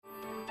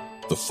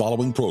The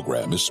following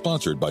program is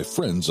sponsored by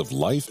Friends of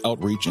Life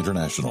Outreach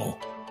International.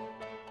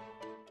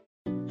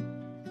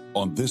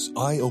 On this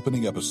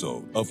eye-opening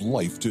episode of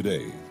Life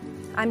Today.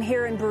 I'm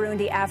here in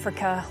Burundi,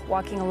 Africa,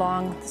 walking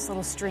along this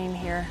little stream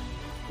here.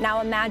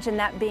 Now imagine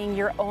that being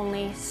your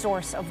only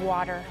source of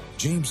water.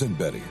 James and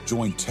Betty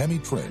join Tammy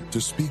Trent to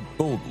speak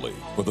boldly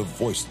for the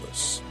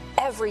voiceless.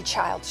 Every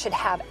child should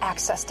have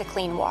access to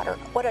clean water.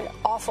 What an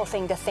awful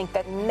thing to think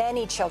that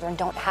many children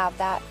don't have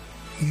that.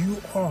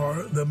 You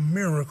are the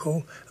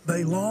miracle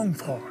they long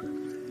for.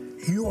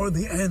 You are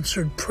the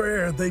answered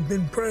prayer they've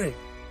been praying.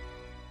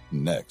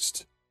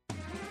 Next.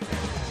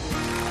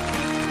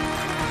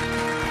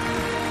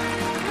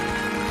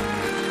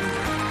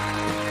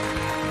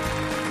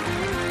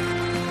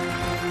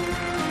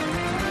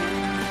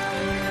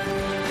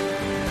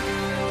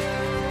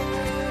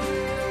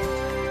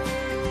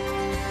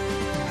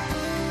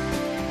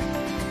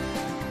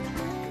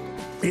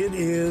 It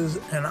is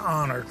an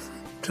honor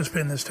to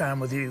spend this time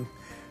with you.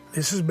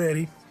 This is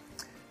Betty.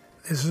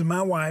 This is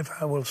my wife.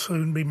 I will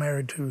soon be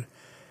married to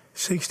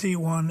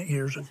 61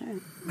 years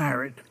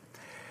married.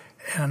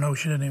 And I know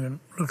she doesn't even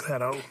look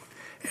that old.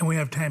 And we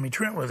have Tammy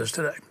Trent with us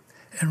today.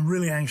 And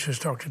really anxious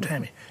to talk to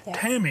Tammy. Yeah.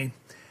 Tammy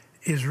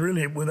is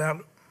really,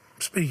 without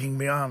speaking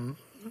beyond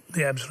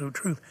the absolute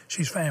truth,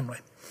 she's family.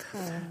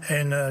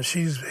 And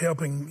she's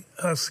helping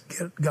us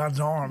get God's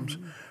arms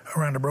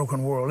around a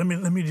broken world.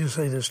 Let me just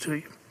say this to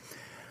you.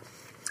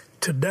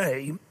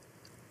 Today,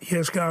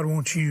 yes, God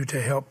wants you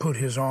to help put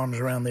his arms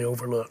around the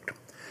overlooked.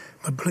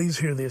 But please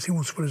hear this. He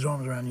wants to put his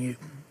arms around you.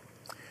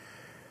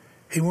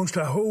 He wants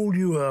to hold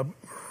you up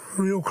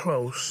real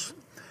close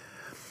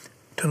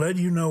to let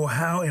you know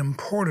how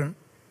important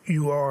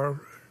you are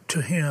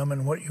to him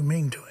and what you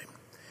mean to him.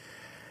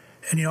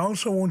 And he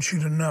also wants you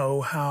to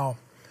know how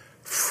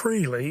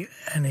freely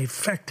and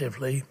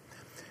effectively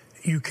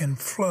you can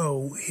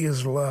flow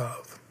his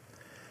love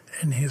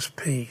and his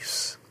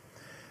peace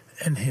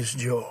and his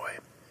joy.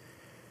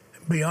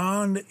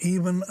 Beyond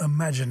even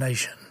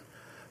imagination.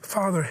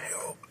 Father,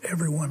 help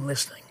everyone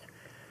listening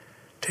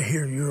to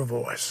hear your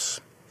voice,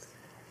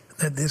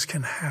 that this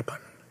can happen,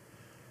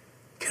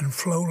 can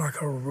flow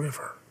like a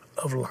river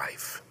of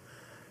life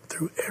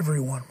through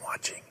everyone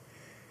watching.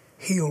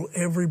 Heal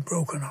every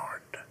broken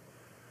heart.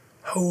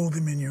 Hold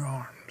them in your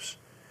arms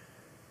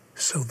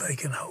so they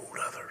can hold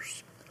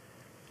others.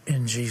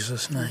 In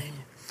Jesus' name.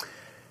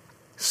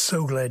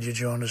 So glad you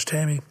joined us,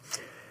 Tammy.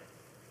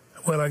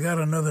 Well, I got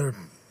another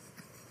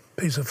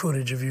piece of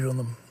footage of you on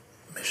the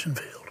mission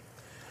field.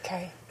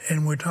 Okay.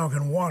 And we're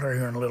talking water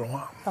here in a little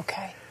while.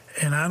 Okay.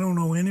 And I don't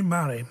know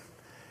anybody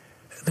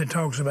that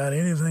talks about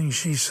anything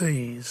she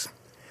sees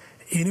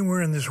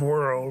anywhere in this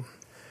world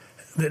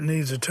that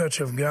needs a touch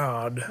of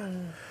God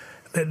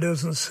that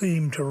doesn't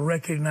seem to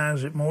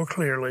recognize it more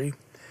clearly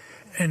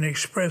and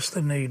express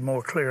the need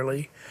more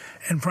clearly.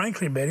 And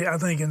frankly, Betty, I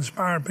think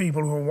inspire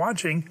people who are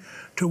watching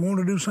to want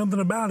to do something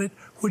about it,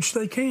 which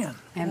they can.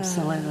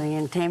 Absolutely.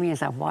 And Tammy,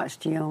 as I've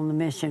watched you on the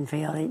mission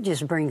field, it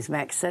just brings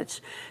back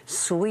such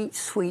sweet,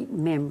 sweet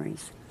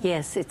memories.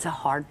 Yes, it's a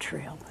hard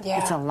trail.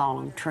 Yeah. It's a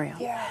long trail.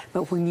 Yeah.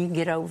 But when you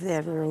get over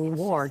there, the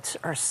rewards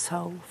are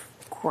so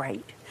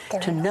great.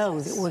 To know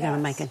that we're going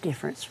to make a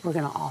difference. We're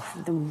going to offer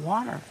them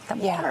water, the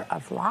water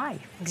of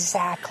life.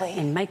 Exactly.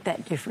 And make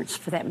that difference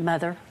for that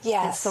mother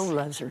that so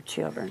loves her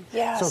children.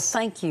 Yes. So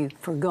thank you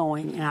for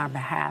going in our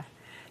behalf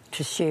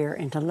to share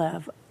and to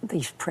love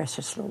these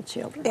precious little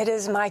children. It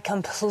is my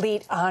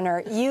complete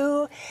honor.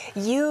 You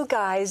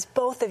guys,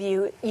 both of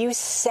you, you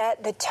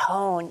set the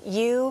tone.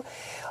 You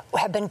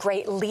have been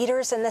great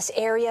leaders in this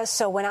area.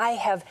 So when I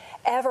have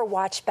ever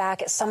watched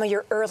back at some of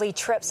your early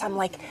trips, I'm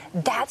like,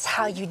 that's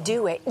how you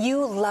do it.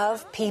 You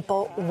love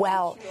people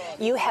well.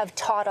 You have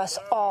taught us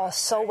all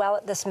so well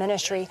at this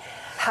ministry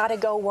how to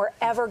go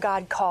wherever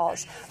God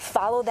calls.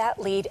 Follow that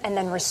lead and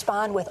then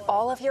respond with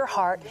all of your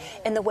heart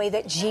in the way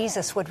that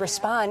Jesus would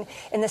respond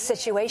in this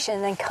situation,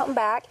 and then come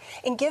back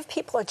and give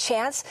people a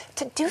chance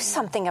to do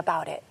something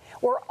about it.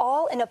 We're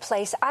all in a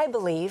place, I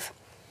believe,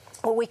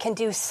 where we can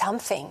do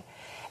something.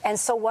 And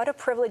so what a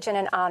privilege and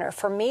an honor.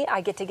 For me,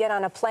 I get to get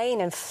on a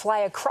plane and fly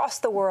across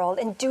the world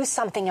and do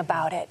something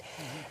about it.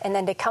 And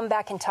then to come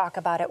back and talk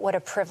about it, what a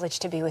privilege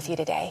to be with you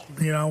today.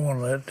 You know, I want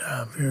to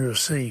let viewers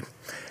see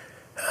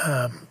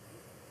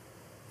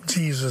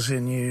Jesus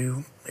in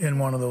you in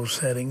one of those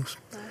settings.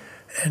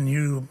 And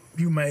you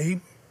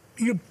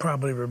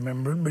probably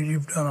remember it, but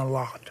you've done a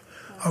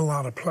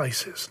lot of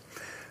places.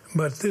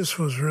 But this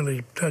was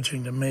really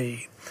touching to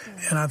me,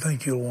 and I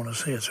think you'll want to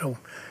see it. So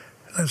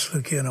let's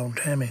look in on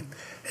Tammy.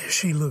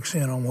 She looks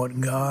in on what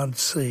God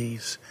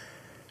sees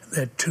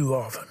that too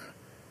often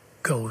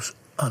goes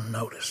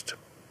unnoticed.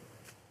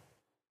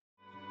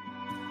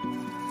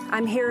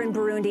 I'm here in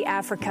Burundi,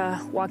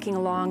 Africa, walking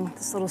along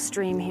this little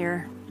stream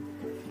here.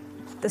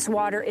 This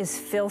water is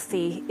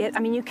filthy.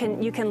 You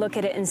can look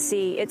at it and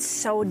see it's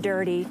so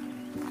dirty.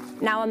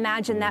 Now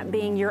imagine that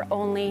being your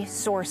only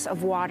source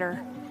of water.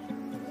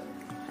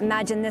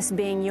 Imagine this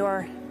being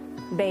your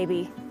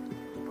baby.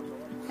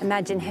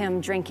 Imagine him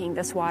drinking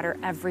this water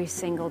every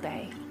single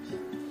day.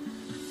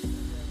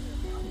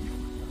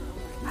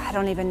 I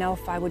don't even know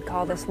if I would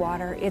call this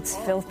water. It's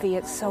filthy.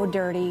 It's so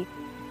dirty.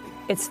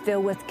 It's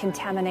filled with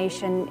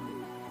contamination.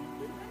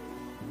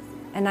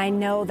 And I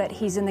know that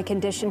he's in the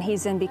condition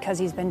he's in because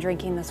he's been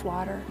drinking this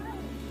water.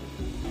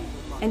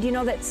 And you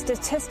know that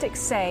statistics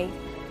say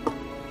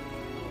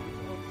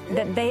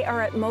that they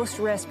are at most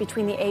risk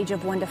between the age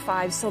of 1 to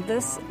 5. So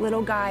this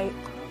little guy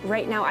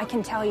right now, I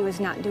can tell you, is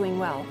not doing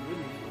well.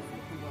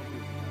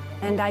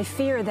 And I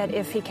fear that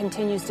if he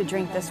continues to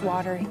drink this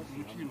water,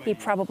 he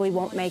probably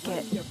won't make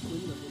it.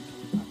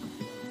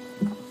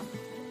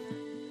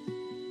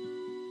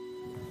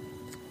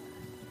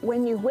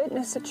 When you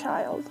witness a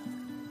child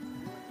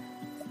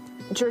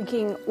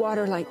drinking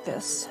water like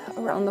this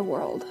around the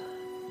world,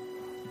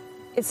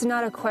 it's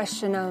not a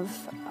question of,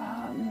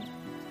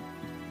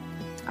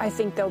 I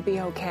think they'll be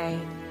okay.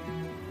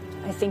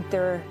 I think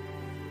they're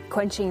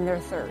quenching their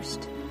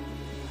thirst.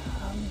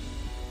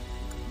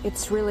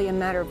 It's really a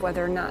matter of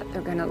whether or not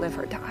they're going to live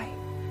or die.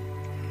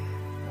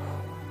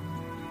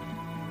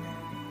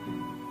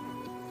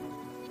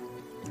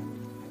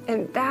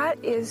 And that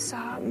is,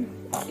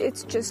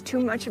 it's just too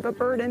much of a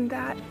burden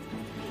that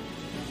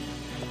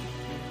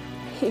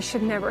he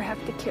should never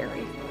have to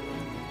carry.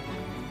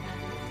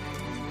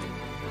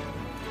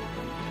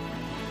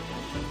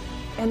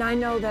 And I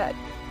know that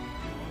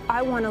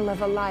I want to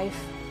live a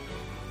life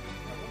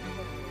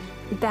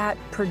that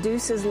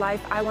produces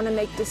life. I want to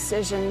make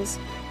decisions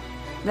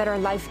that are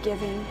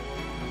life-giving.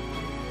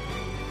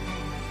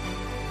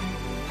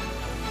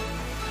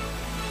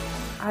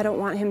 I don't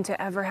want him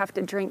to ever have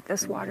to drink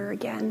this water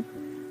again,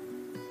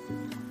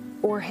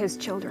 or his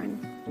children.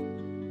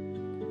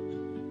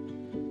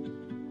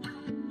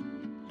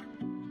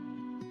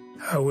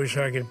 I wish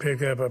I could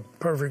pick up a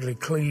perfectly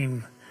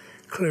clean,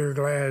 clear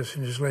glass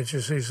and just let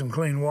you see some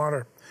clean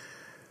water.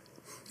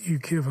 You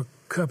give a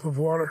cup of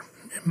water,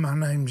 in my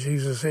name,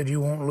 Jesus said,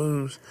 you won't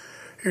lose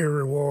your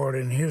reward,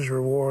 and his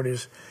reward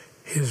is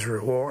his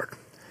reward,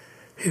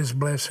 his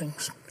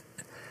blessings.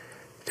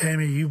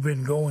 Tammy, you've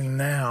been going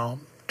now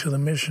to the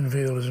mission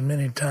field as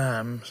many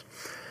times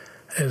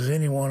as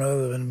anyone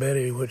other than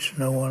Betty, which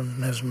no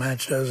one has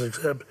matched us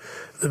except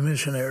the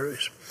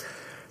missionaries.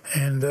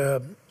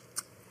 And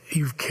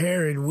you've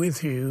carried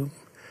with you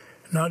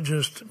not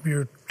just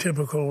your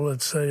typical,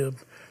 let's say, a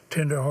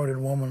tender-hearted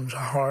woman's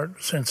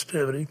heart,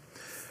 sensitivity,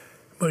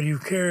 but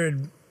you've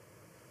carried,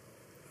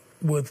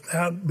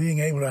 without being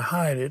able to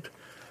hide it,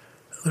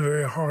 the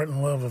very heart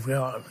and love of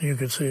God. You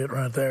could see it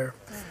right there.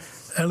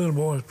 Yes. That little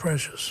boy is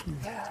precious.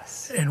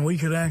 Yes. And we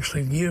could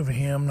actually give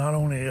him not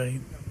only a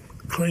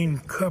clean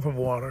cup of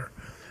water,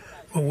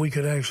 but we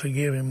could actually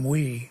give him,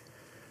 we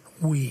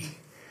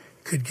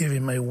could give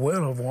him a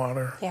well of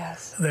water.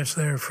 Yes. That's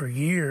there for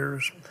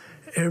years,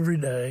 every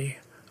day,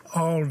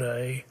 all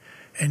day,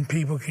 and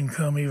people can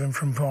come even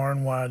from far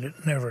and wide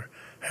that never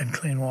had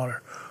clean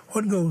water.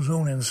 What goes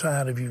on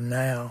inside of you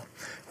now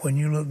when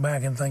you look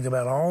back and think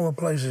about all the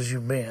places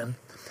you've been?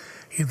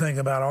 You think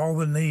about all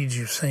the needs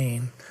you've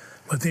seen,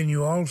 but then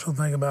you also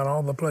think about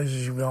all the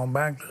places you've gone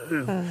back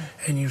to,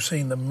 and you've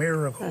seen the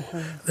miracle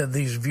that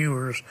these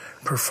viewers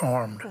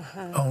performed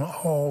on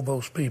all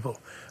those people,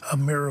 a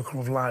miracle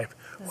of life.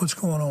 What's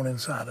going on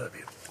inside of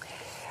you?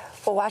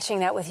 Well, watching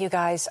that with you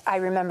guys, I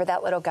remember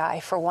that little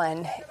guy, for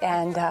one,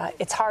 and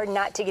it's hard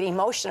not to get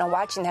emotional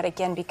watching that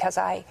again because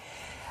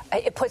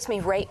it puts me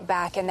right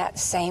back in that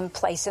same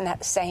place, in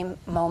that same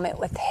moment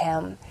with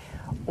him,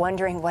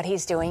 wondering what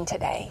he's doing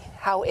today.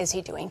 How is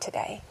he doing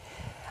today?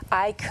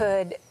 I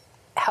could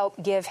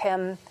help give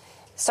him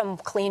some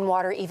clean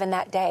water even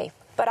that day,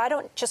 but I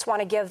don't just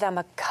want to give them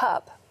a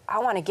cup. I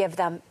want to give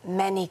them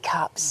many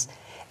cups.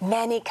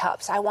 Many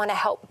cups. I want to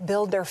help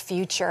build their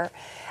future,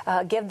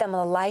 give them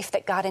a life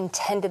that God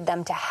intended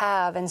them to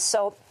have. And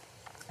so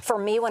for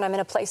me, when I'm in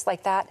a place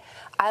like that,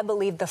 I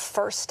believe the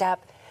first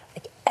step,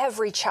 like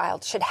every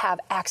child should have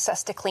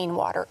access to clean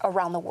water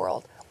around the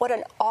world. What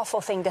an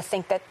awful thing to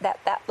think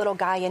that little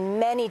guy and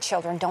many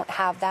children don't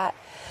have that.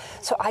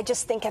 So I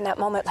just think in that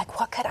moment, like,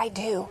 what could I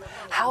do?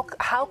 How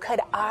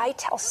could I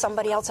tell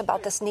somebody else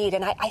about this need?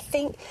 And I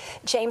think,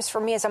 James, for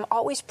me, is I'm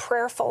always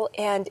prayerful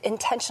and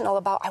intentional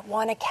about, I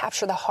want to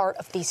capture the heart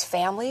of these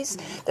families,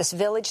 this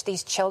village,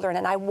 these children,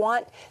 and I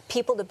want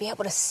people to be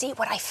able to see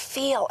what I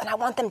feel, and I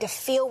want them to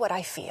feel what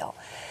I feel.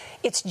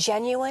 It's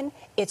genuine,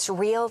 it's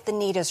real, the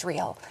need is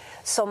real.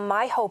 So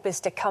my hope is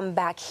to come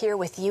back here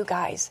with you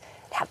guys,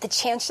 have the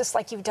chance, just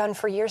like you've done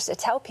for years, to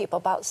tell people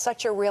about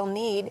such a real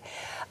need,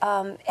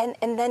 and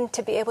then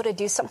to be able to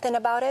do something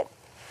about it,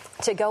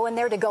 to go in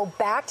there, to go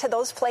back to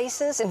those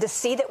places and to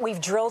see that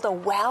we've drilled a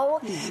well.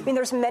 I mean,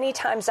 there's many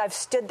times I've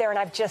stood there and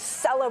I've just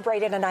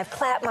celebrated and I've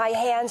clapped my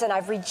hands and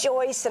I've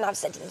rejoiced and I've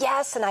said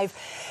yes, and I've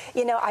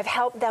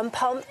helped them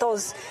pump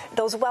those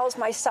wells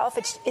myself.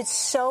 It's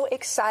so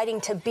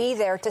exciting to be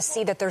there, to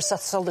see that there's a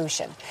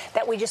solution,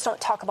 that we just don't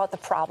talk about the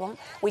problem.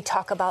 We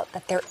talk about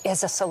that there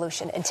is a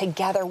solution, and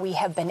together we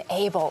have been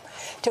able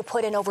to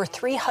put in over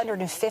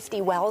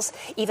 350 wells.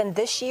 Even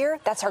this year,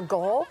 that's our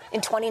goal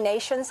in 20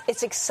 nations.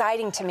 It's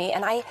exciting to me.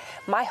 And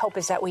my hope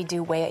is that we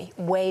do way,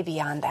 way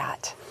beyond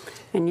that.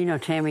 And you know,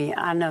 Tammy,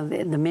 I know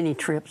that the many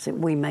trips that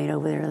we made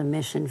over there to the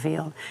mission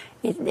field,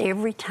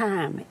 every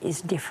time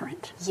is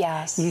different.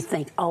 Yes. You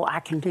think, oh,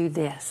 I can do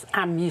this.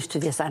 I'm used to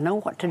this. I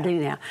know what to do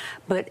now.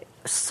 But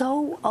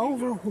so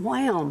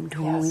overwhelmed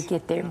when we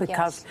get there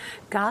because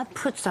God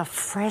puts a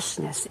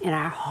freshness in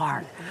our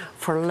heart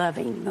for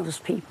loving those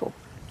people.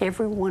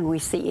 Everyone we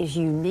see is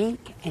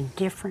unique and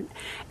different,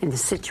 and the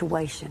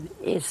situation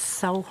is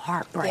so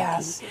heartbreaking.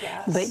 Yes.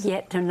 But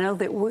yet to know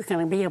that we're going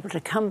to be able to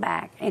come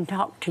back and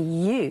talk to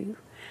you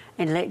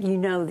and let you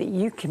know that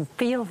you can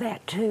feel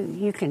that too.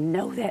 You can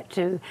know that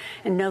too,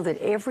 and know that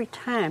every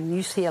time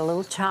you see a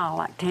little child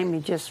like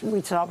Tammy,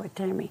 we saw with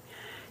Tammy,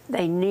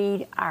 they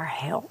need our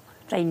help.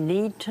 They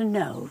need to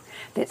know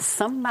that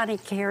somebody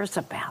cares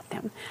about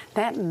them.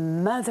 That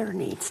mother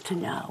needs to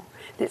know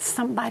that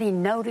somebody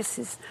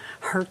notices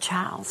her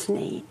child's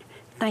need.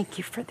 Thank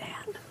you for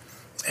that.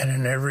 And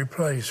in every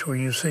place where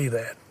you see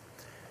that,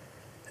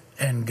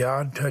 and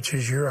God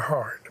touches your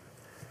heart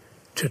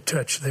to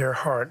touch their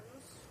heart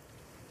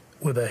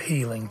with a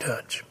healing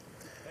touch,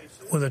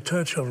 with a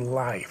touch of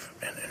life.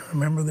 And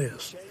remember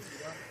this,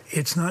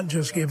 it's not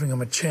just giving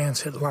them a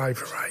chance at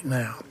life right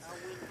now,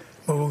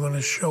 but we're going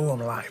to show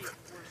them life.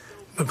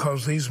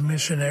 Because these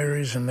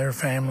missionaries and their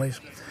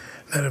families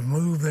that have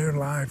moved their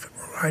life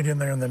right in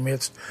there in the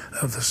midst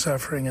of the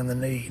suffering and the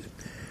need,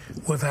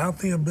 without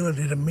the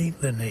ability to meet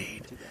the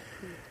need.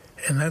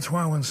 And that's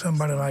why when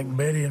somebody like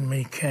Betty and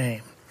me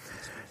came,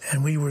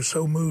 and we were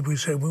so moved, we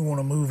said, we want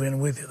to move in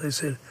with you. They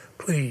said,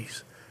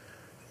 please,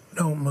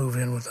 don't move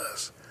in with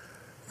us.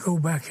 Go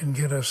back and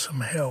get us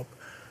some help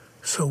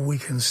so we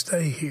can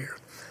stay here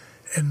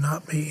and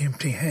not be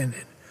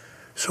empty-handed,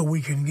 so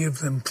we can give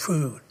them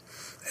food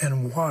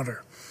and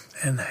water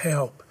and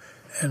help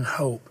and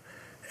hope.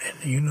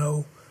 And you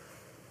know,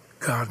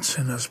 God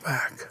sent us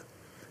back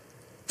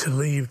to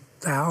leave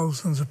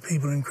thousands of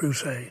people in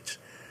crusades,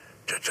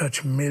 to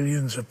touch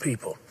millions of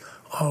people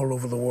all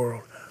over the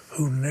world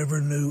who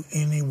never knew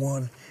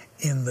anyone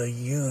in the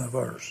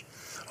universe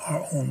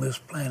or on this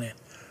planet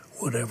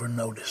would ever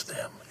notice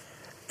them.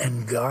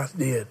 And God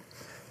did,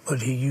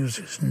 but he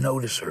uses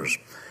noticers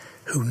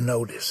who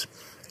notice.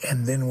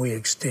 And then we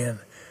extend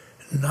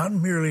not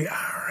merely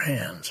our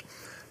hands,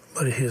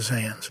 but his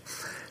hands.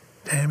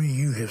 Tammy,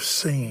 you have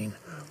seen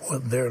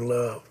what their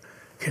love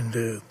can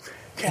do.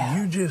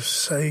 Can you just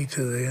say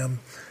to them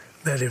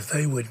that if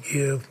they would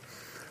give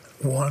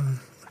one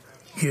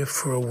gift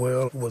for a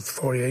well with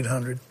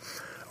 4,800,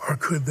 or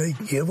could they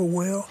give a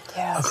well?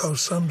 Yes.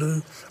 Because some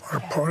do, or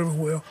part of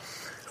a well.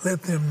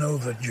 Let them know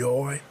the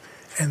joy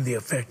and the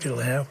effect it'll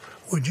have.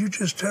 Would you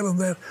just tell them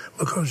that?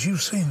 Because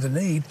you've seen the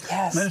need.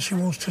 Yes. Now she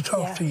wants to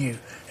talk to you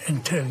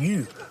and tell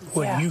you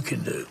what you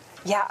can do.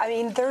 Yeah, I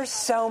mean, there's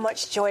so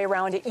much joy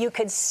around it. You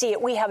could see it.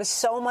 We have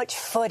so much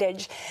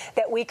footage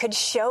that we could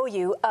show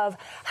you of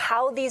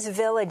how these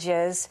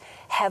villages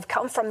have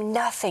come from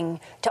nothing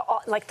to,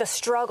 like, the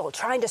struggle,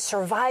 trying to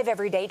survive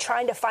every day,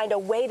 trying to find a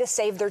way to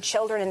save their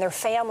children and their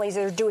families.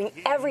 They're doing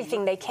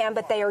everything they can,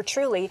 but they are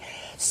truly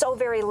so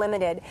very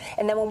limited.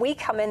 And then when we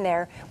come in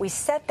there, we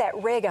set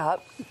that rig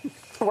up.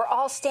 We're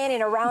all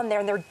standing around there,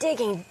 and they're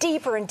digging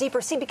deeper and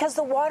deeper. See, because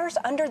the water's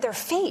under their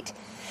feet.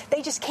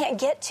 They just can't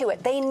get to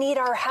it. They need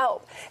our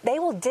help. They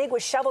will dig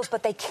with shovels,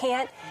 but they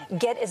can't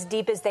get as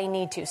deep as they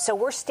need to. So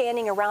we're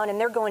standing around, and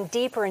they're going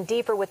deeper and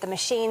deeper with the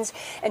machines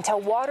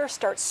until water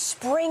starts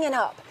springing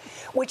up,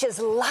 which is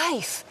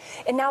life.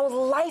 And now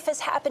life is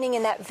happening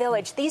in that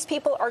village. These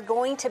people are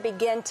going to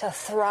begin to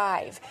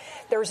thrive.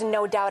 There's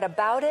no doubt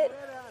about it.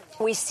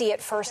 We see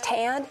it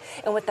firsthand,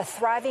 and with the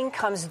thriving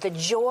comes the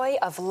joy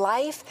of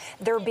life.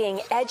 They're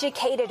being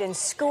educated in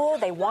school.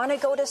 They want to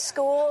go to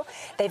school.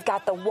 They've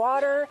got the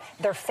water.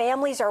 Their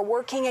families are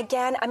working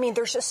again. I mean,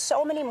 there's just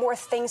so many more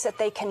things that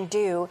they can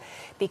do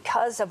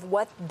because of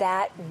what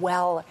that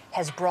well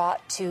has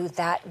brought to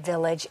that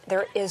village.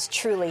 There is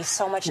truly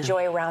so much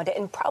joy around it.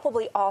 And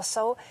probably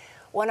also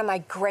one of my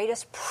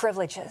greatest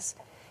privileges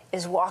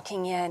is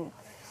walking in,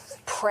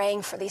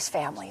 praying for these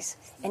families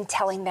and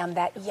telling them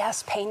that,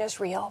 yes, pain is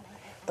real,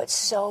 but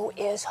so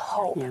is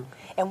hope. Yeah.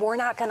 And we're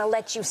not going to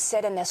let you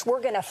sit in this.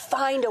 We're going to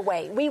find a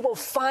way. We will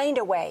find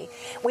a way.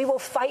 We will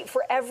fight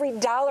for every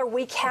dollar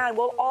we can.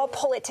 We'll all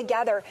pull it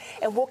together,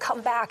 and we'll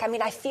come back. I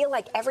mean, I feel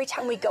like every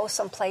time we go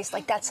someplace,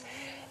 like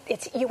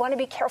you want to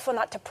be careful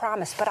not to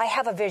promise, but I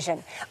have a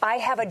vision. I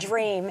have a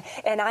dream,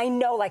 and I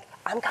know, like,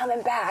 I'm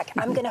coming back.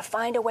 I'm going to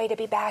find a way to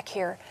be back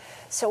here.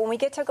 So when we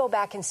get to go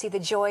back and see the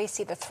joy,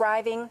 see the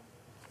thriving,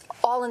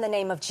 all in the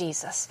name of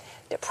Jesus,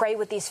 to pray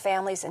with these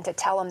families and to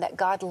tell them that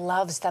God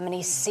loves them and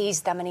he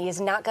sees them and he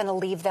is not going to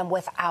leave them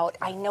without.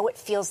 I know it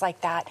feels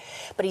like that,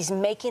 but he's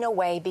making a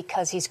way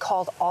because he's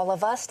called all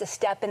of us to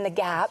step in the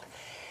gap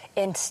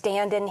and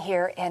stand in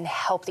here and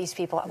help these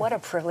people. What a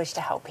privilege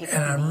to help people.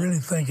 And I really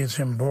think it's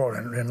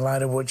important, in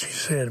light of what you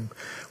said,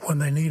 when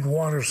they need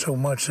water so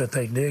much that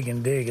they dig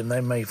and dig and they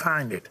may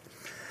find it.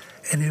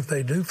 And if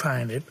they do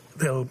find it,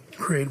 they'll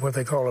create what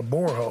they call a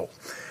borehole.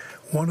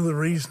 One of the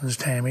reasons,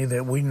 Tammy,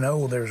 that we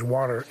know there's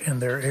water in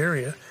their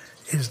area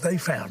is they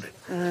found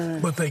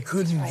it. But they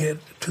couldn't get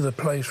to the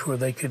place where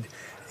they could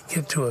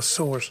get to a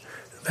source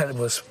that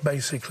was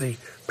basically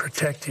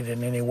protected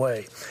in any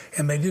way.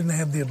 And they didn't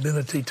have the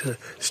ability to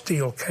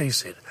steel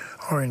case it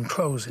or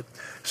enclose it.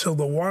 So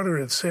the water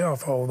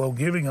itself, although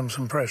giving them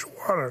some fresh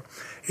water,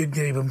 it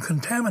gave them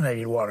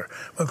contaminated water,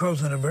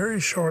 because in a very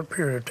short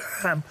period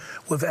of time,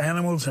 with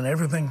animals and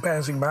everything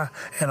passing by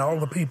and all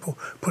the people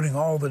putting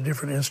all the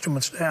different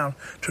instruments down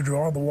to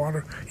draw the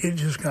water, it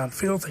just got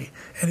filthy.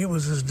 And it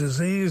was as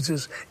diseased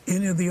as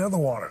any of the other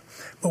water.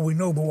 But we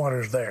know the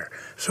water's there.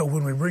 So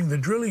when we bring the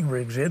drilling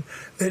rigs in,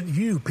 that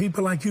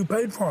people like you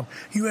paid for them.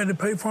 You had to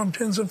pay for them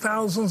tens of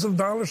thousands of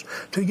dollars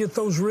to get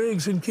those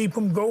rigs and keep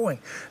them going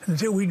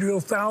until we drill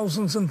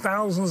thousands and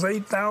thousands,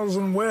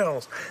 8,000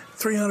 wells,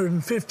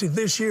 350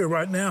 this year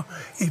right now.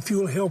 If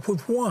you'll help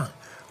with one,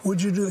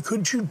 could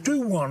you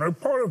do one or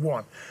part of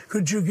one?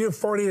 Could you give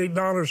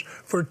 $48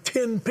 for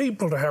 10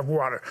 people to have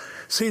water?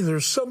 See,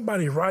 there's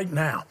somebody right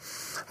now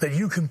that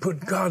you can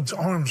put God's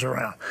arms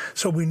around.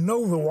 So we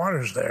know the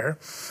water's there.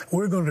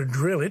 We're going to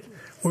drill it.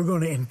 We're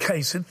going to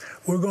encase it.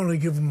 We're going to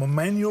give them a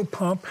manual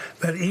pump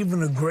that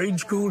even a grade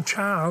school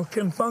child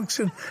can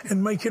function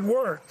and make it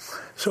work.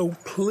 So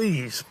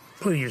please,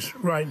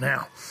 right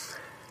now,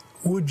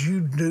 would you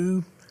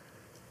do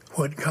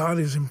what God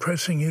is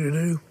impressing you to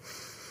do?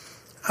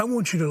 I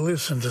want you to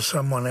listen to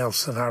someone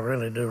else that I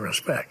really do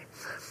respect.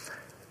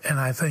 And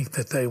I think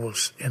that they will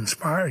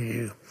inspire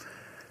you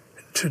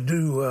to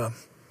do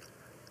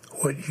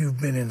what you've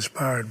been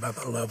inspired by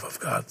the love of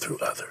God through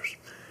others,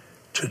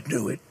 to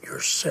do it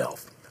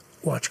yourself.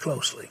 Watch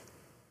closely.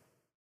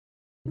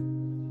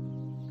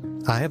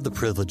 I have the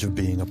privilege of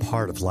being a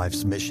part of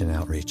life's mission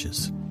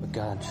outreaches. But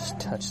God, just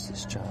touch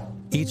this child.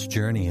 Each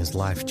journey is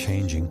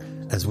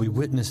life-changing as we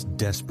witness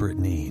desperate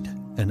need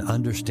and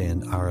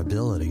understand our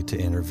ability to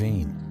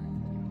intervene.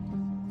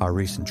 Our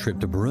recent trip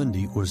to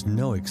Burundi was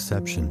no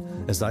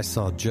exception, as I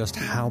saw just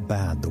how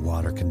bad the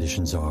water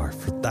conditions are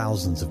for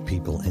thousands of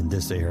people in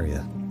this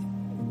area.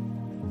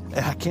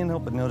 I can't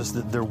help but notice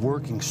that they're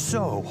working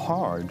so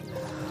hard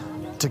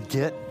to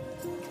get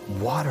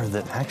water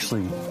that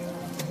actually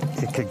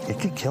it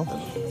could kill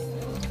them.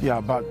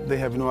 Yeah, but they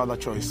have no other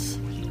choice.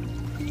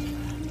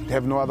 They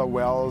have no other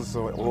wells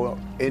or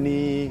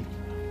any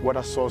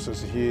water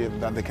sources here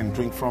that they can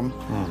drink from.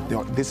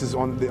 This is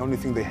the only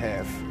thing they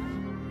have.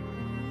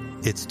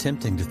 It's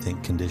tempting to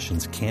think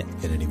conditions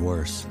can't get any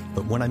worse,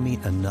 but when I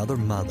meet another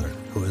mother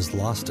who has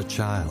lost a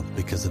child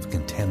because of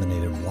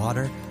contaminated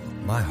water,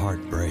 my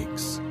heart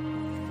breaks.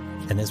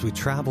 And as we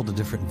travel to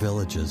different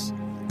villages,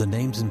 the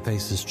names and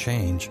faces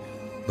change,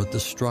 but the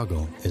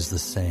struggle is the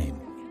same.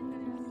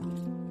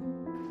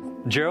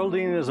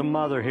 Geraldine is a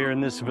mother here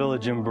in this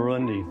village in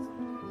Burundi.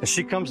 And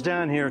she comes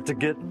down here to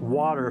get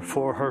water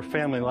for her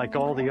family like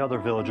all the other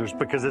villagers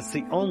because it's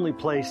the only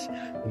place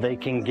they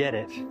can get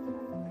it.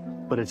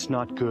 But it's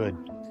not good.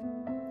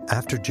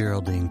 After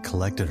Geraldine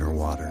collected her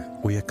water,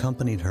 we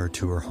accompanied her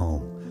to her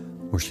home,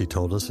 where she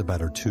told us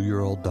about her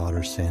 2-year-old daughter,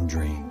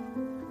 Sandrine,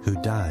 who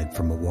died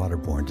from a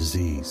waterborne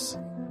disease.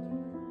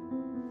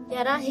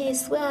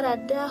 Yarahiswe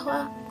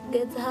aradahwa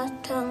kugeza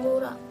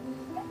hatangura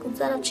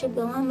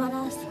kuzaracibwa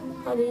nk'amaraso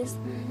kabisa.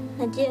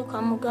 Nagiye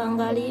kwa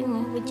muganga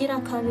rimwe bugira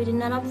kabiri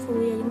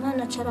narapfuye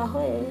Imana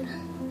carahwera.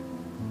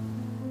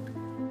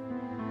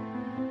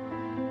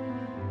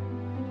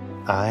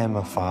 I am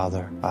a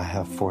father. I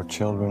have 4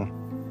 children.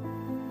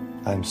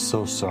 I'm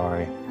so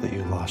sorry that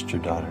you lost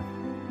your daughter.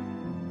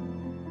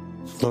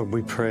 Lord,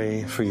 we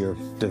pray for your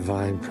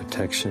divine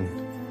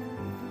protection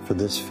for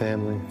this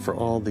family, for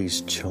all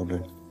these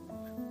children.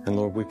 And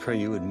Lord, we pray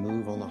you would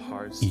move on the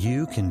hearts.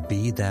 You can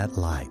be that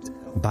light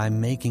by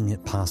making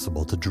it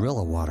possible to drill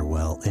a water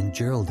well in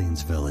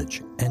Geraldine's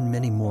village and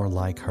many more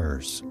like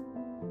hers.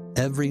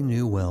 Every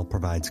new well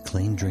provides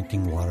clean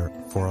drinking water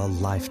for a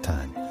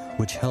lifetime,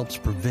 which helps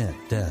prevent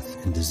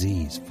death and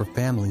disease for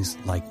families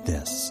like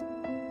this.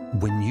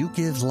 When you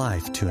give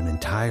life to an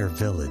entire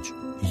village,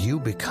 you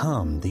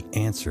become the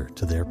answer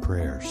to their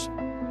prayers.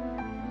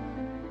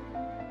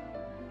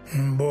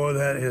 Boy,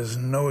 that is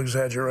no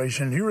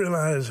exaggeration. You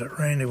realize that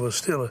Randy was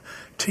still a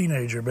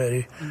teenager,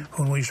 Betty,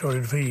 when we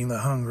started feeding the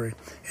hungry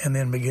and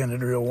then began to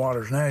drill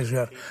waters. Now he's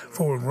got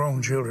 4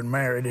 grown children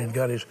married and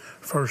got his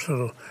first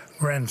little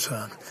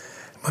grandson.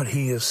 But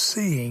he is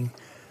seeing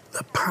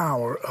the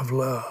power of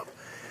love.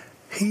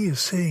 He is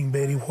seeing,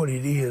 Betty, what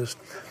it is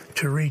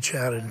to reach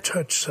out and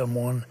touch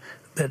someone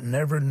that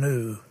never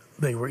knew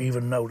they were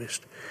even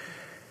noticed.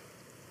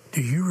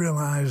 Do you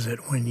realize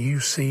that when you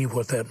see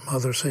what that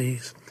mother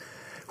sees,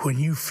 when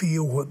you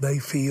feel what they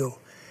feel,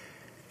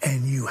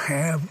 and you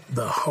have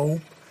the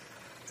hope,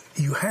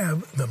 you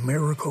have the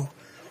miracle,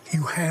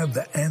 you have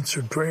the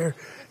answered prayer,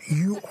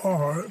 you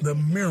are the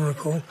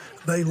miracle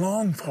they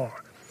long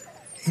for.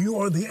 You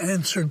are the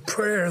answered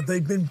prayer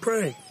they've been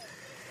praying.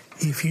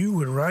 If you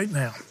would right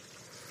now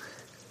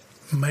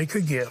make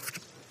a gift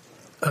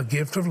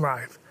of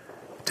life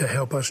to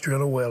help us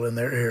drill a well in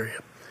their area,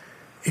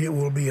 it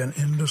will be an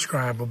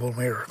indescribable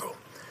miracle.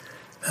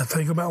 Now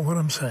think about what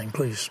I'm saying,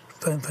 please.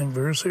 Think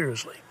very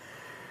seriously.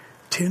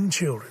 10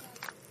 children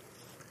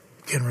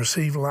can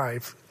receive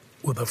life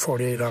with a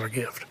 $48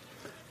 gift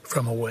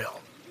from a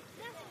well.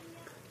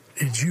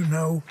 Did you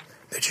know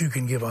that you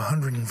can give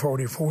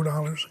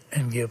 $144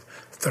 and give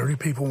 30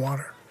 people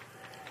water?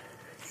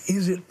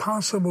 Is it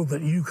possible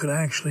that you could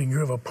actually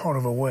give a part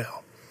of a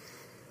well?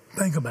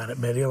 Think about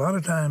it, Betty. A lot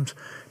of times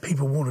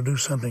people want to do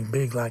something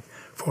big like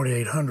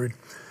 4,800,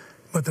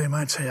 but they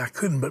might say, I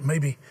couldn't, but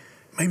maybe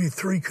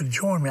 3 could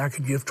join me. I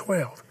could give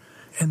 12.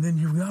 And then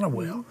you've got a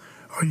well.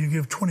 Or you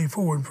give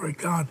 24 and pray,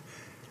 God,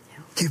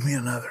 give me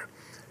another.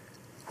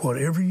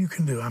 Whatever you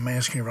can do, I'm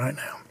asking you right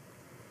now.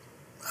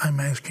 I'm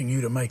asking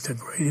you to make the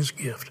greatest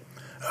gift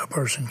a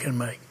person can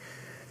make.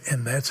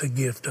 And that's a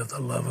gift of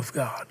the love of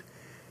God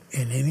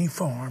in any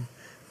form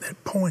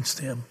that points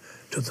them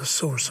to the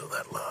source of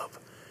that love.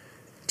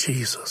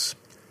 Jesus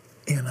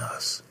in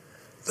us,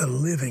 the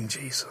living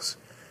Jesus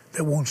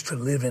that wants to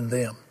live in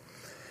them.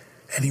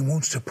 And he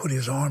wants to put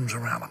his arms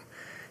around them.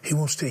 He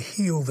wants to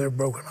heal their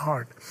broken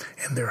heart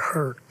and their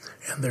hurt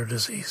and their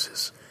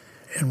diseases.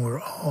 And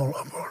we're all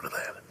a part of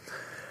that.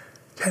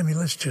 Tammy,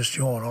 let's just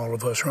join all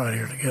of us right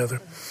here together.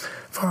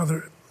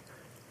 Father,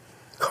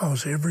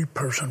 cause every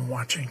person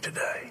watching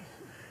today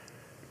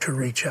to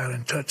reach out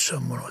and touch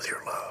someone with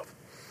your love.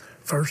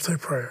 First their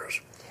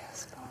prayers,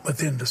 but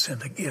then to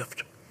send a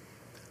gift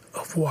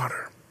of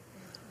water,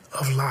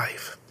 of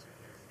life,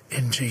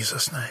 in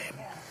Jesus' name.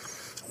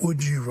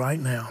 Would you right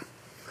now,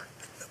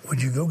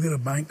 would you go get a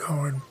bank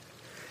card,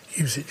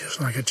 use it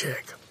just like a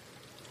check.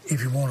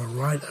 If you want to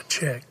write a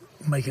check,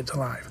 make it to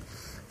life.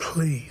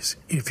 Please,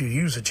 if you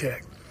use a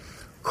check,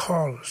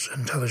 call us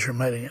and tell us you're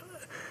making it.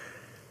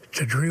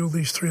 To drill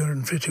these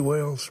 350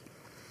 wells,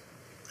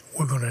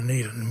 we're going to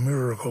need a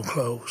miracle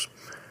close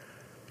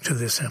to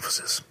this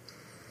emphasis.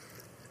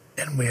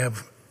 And we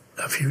have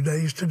a few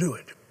days to do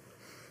it,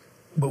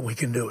 but we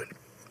can do it.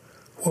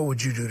 What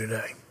would you do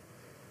today?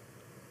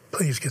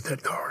 Please get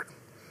that card.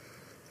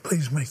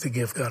 Please make the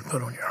gift God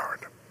put on your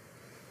heart.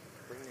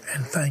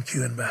 And thank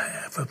you in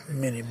behalf of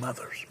many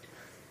mothers.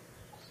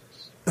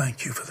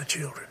 Thank you for the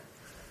children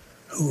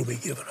who will be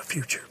given a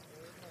future.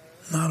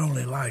 Not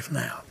only life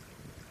now,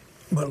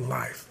 but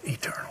life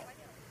eternal.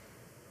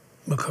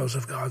 Because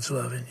of God's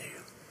love in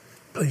you.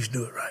 Please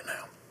do it right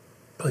now.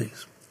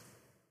 Please.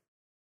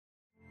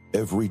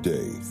 Every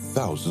day,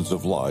 thousands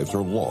of lives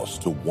are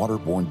lost to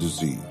waterborne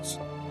disease,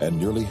 and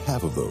nearly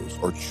half of those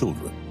are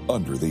children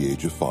under the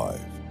age of 5.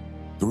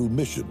 Through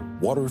Mission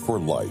Water for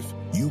Life,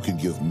 you can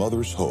give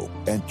mothers hope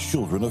and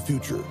children a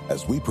future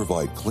as we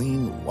provide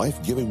clean,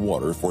 life-giving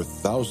water for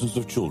thousands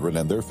of children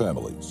and their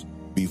families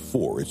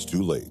before it's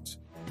too late.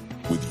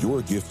 With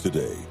your gift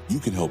today, you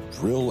can help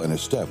drill and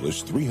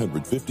establish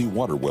 350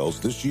 water wells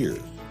this year.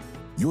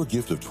 Your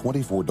gift of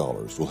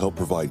 $24 will help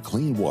provide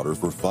clean water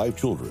for 5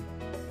 children.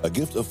 A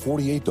gift of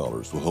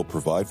 $48 will help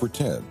provide for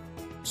 10.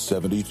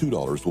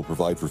 $72 will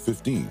provide for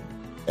 15.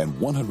 And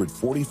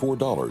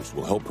 $144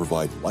 will help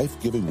provide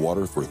life-giving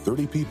water for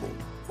 30 people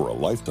for a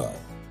lifetime.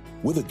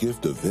 With a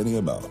gift of any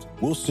amount,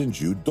 we'll send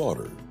you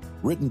Daughter,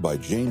 written by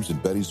James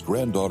and Betty's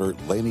granddaughter,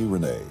 Lainey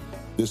Renee.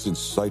 This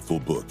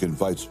insightful book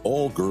invites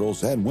all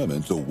girls and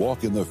women to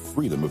walk in the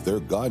freedom of their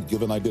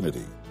God-given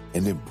identity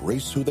and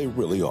embrace who they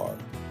really are.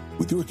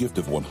 With your gift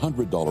of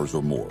 $100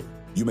 or more,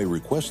 you may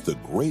request the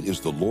Great is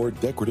the Lord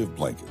decorative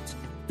blanket,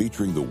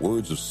 featuring the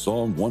words of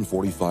Psalm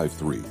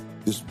 145:3.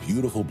 This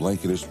beautiful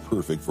blanket is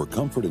perfect for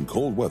comfort in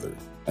cold weather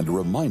and a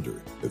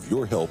reminder of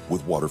your help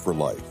with Water for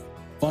Life.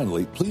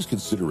 Finally, please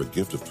consider a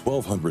gift of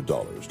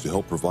 $1,200 to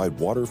help provide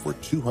water for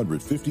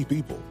 250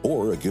 people,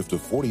 or a gift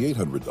of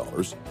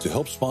 $4,800 to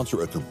help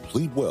sponsor a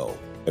complete well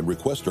and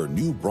request our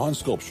new bronze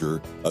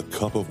sculpture, A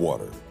Cup of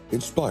Water,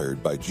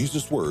 inspired by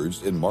Jesus'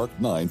 words in Mark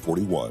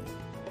 9:41.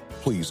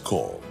 Please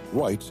call,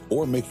 write,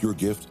 or make your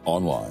gift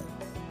online.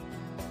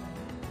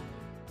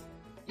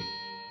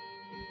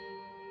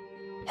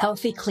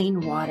 Healthy,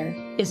 clean water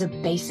is a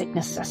basic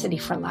necessity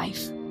for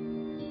life.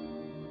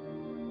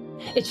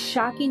 It's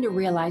shocking to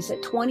realize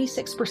that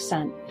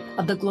 26%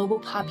 of the global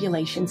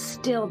population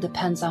still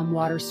depends on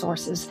water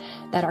sources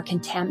that are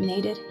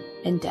contaminated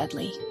and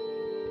deadly.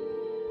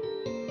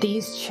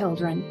 These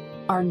children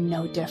are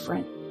no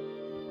different.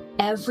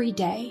 Every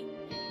day,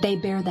 they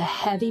bear the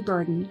heavy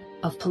burden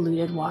of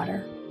polluted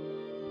water.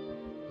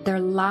 Their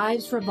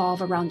lives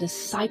revolve around a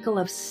cycle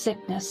of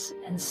sickness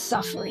and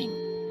suffering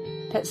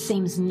that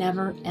seems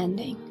never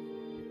ending.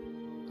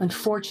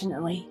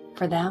 Unfortunately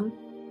for them,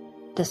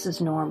 this is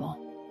normal.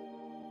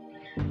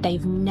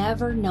 They've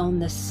never known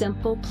the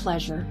simple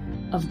pleasure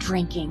of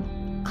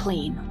drinking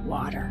clean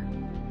water.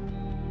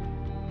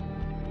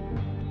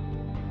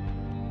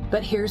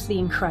 But here's the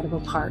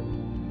incredible part.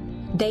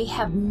 They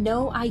have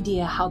no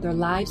idea how their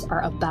lives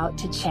are about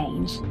to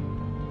change.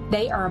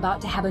 They are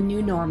about to have a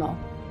new normal.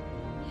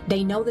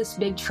 They know this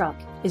big truck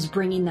is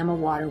bringing them a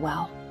water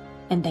well,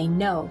 and they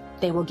know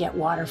they will get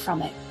water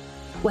from it.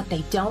 What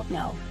they don't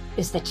know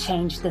is the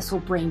change this will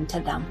bring to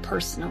them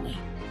personally.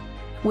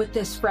 With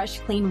this fresh,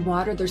 clean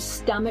water, their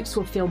stomachs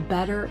will feel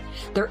better,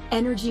 their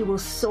energy will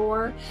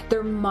soar,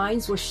 their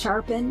minds will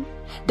sharpen.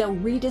 They'll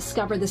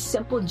rediscover the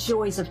simple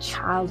joys of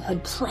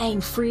childhood,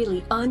 playing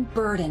freely,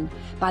 unburdened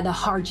by the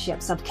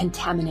hardships of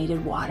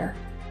contaminated water.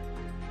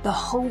 The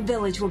whole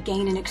village will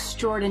gain an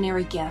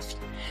extraordinary gift,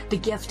 the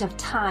gift of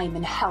time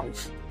and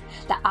health.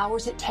 The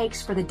hours it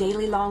takes for the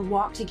daily long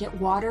walk to get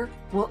water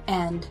will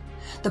end.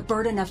 The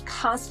burden of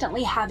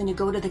constantly having to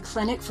go to the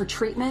clinic for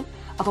treatment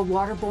of a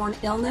waterborne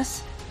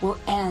illness will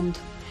end.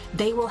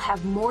 They will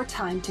have more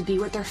time to be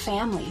with their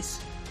families.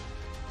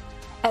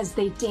 As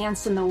they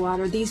dance in the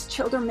water, these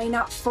children may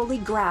not fully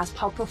grasp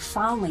how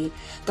profoundly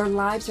their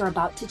lives are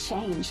about to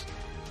change,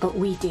 but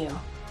we do.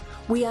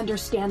 We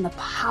understand the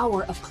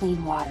power of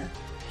clean water,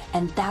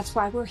 and that's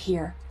why we're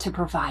here to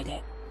provide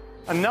it.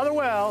 Another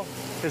well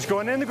is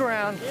going in the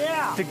ground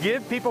to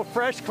give people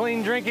fresh,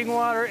 clean drinking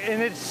water,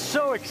 and it's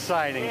so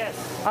exciting.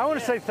 Yes. I want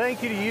to say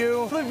thank you to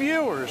you, the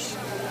viewers,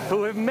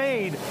 who have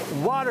made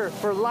Water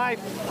for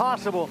Life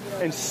possible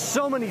in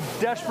so many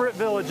desperate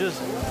villages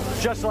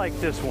just like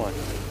this one.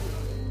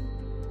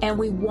 And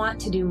we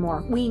want to do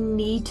more. We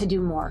need to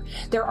do more.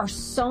 There are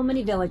so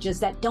many villages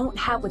that don't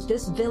have what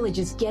this village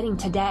is getting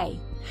today.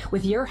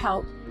 With your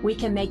help, we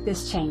can make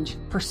this change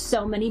for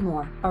so many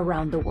more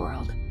around the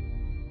world.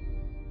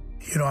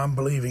 You know, I'm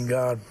believing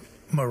God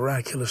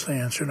miraculously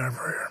answered our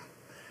prayer.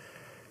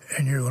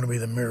 And you're going to be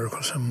the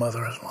miracle some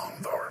mother has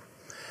longed for.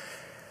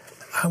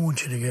 I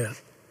want you to get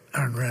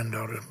our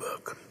granddaughter's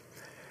book.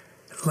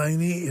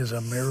 Lainey is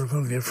a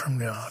miracle gift from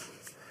God.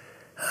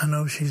 I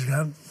know she's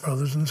got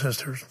brothers and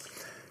sisters.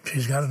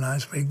 She's got a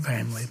nice big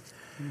family.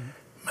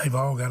 They've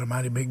all got a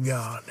mighty big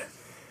God.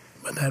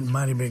 But that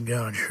mighty big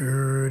God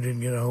sure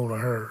didn't get a hold of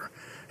her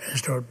and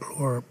start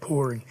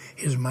pouring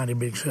his mighty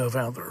big self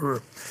out through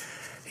her.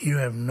 You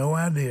have no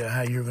idea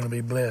how you're going to be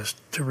blessed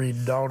to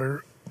read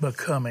Daughter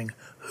Becoming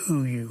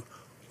Who You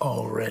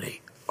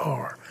Already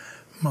Are.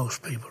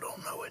 Most people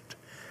don't know it.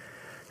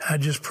 I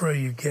just pray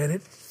you get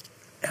it,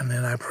 and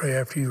then I pray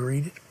after you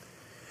read it,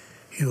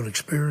 you'll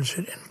experience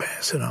it and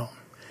pass it on.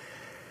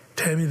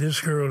 Tammy,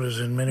 this girl is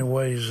in many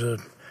ways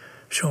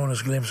showing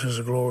us glimpses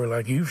of glory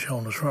like you've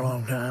shown us for a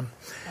long time.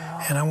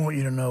 Oh. And I want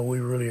you to know we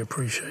really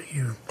appreciate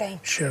you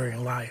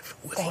sharing life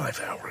with Life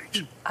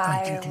Outreach.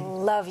 I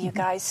love you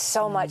guys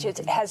so much. It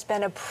has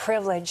been a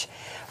privilege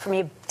for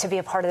me to be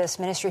a part of this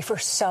ministry for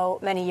so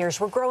many years.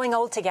 We're growing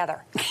old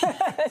together.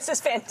 This is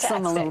fantastic.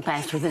 Some a little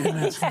faster than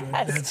That's good.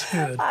 That's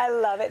good. I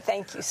love it.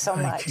 Thank you so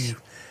much. Thank you.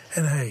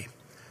 And hey,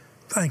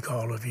 thank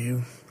all of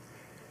you.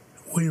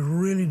 We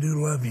really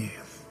do love you.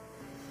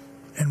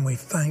 And we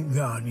thank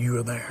God you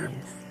are there.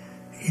 Yes.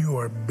 You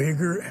are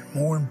bigger and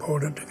more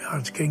important to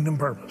God's kingdom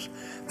purpose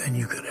than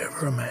you could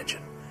ever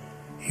imagine.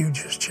 You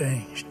just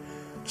changed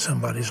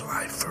somebody's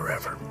life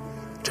forever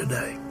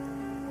today.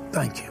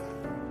 Thank you.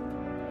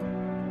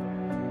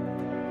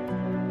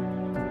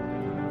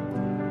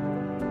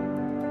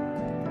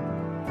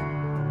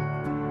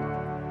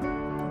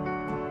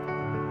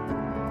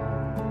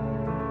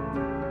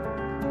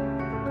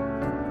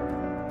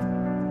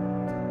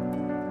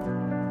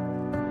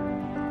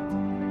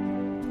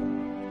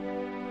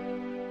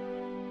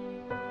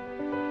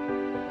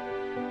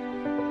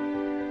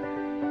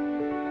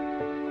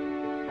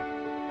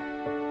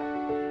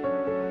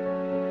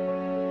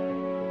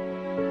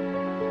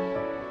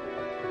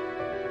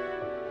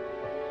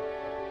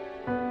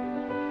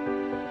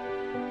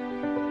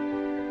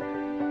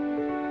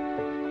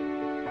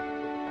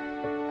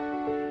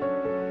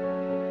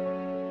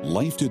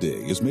 Life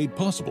Today is made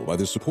possible by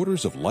the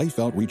supporters of Life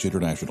Outreach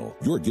International.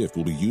 Your gift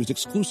will be used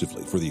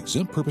exclusively for the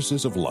exempt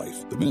purposes of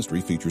life. The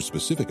ministry features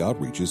specific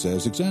outreaches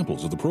as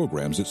examples of the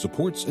programs it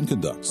supports and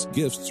conducts.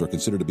 Gifts are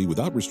considered to be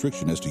without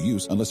restriction as to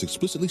use unless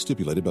explicitly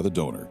stipulated by the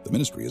donor. The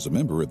ministry is a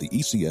member of the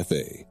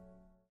ECFA.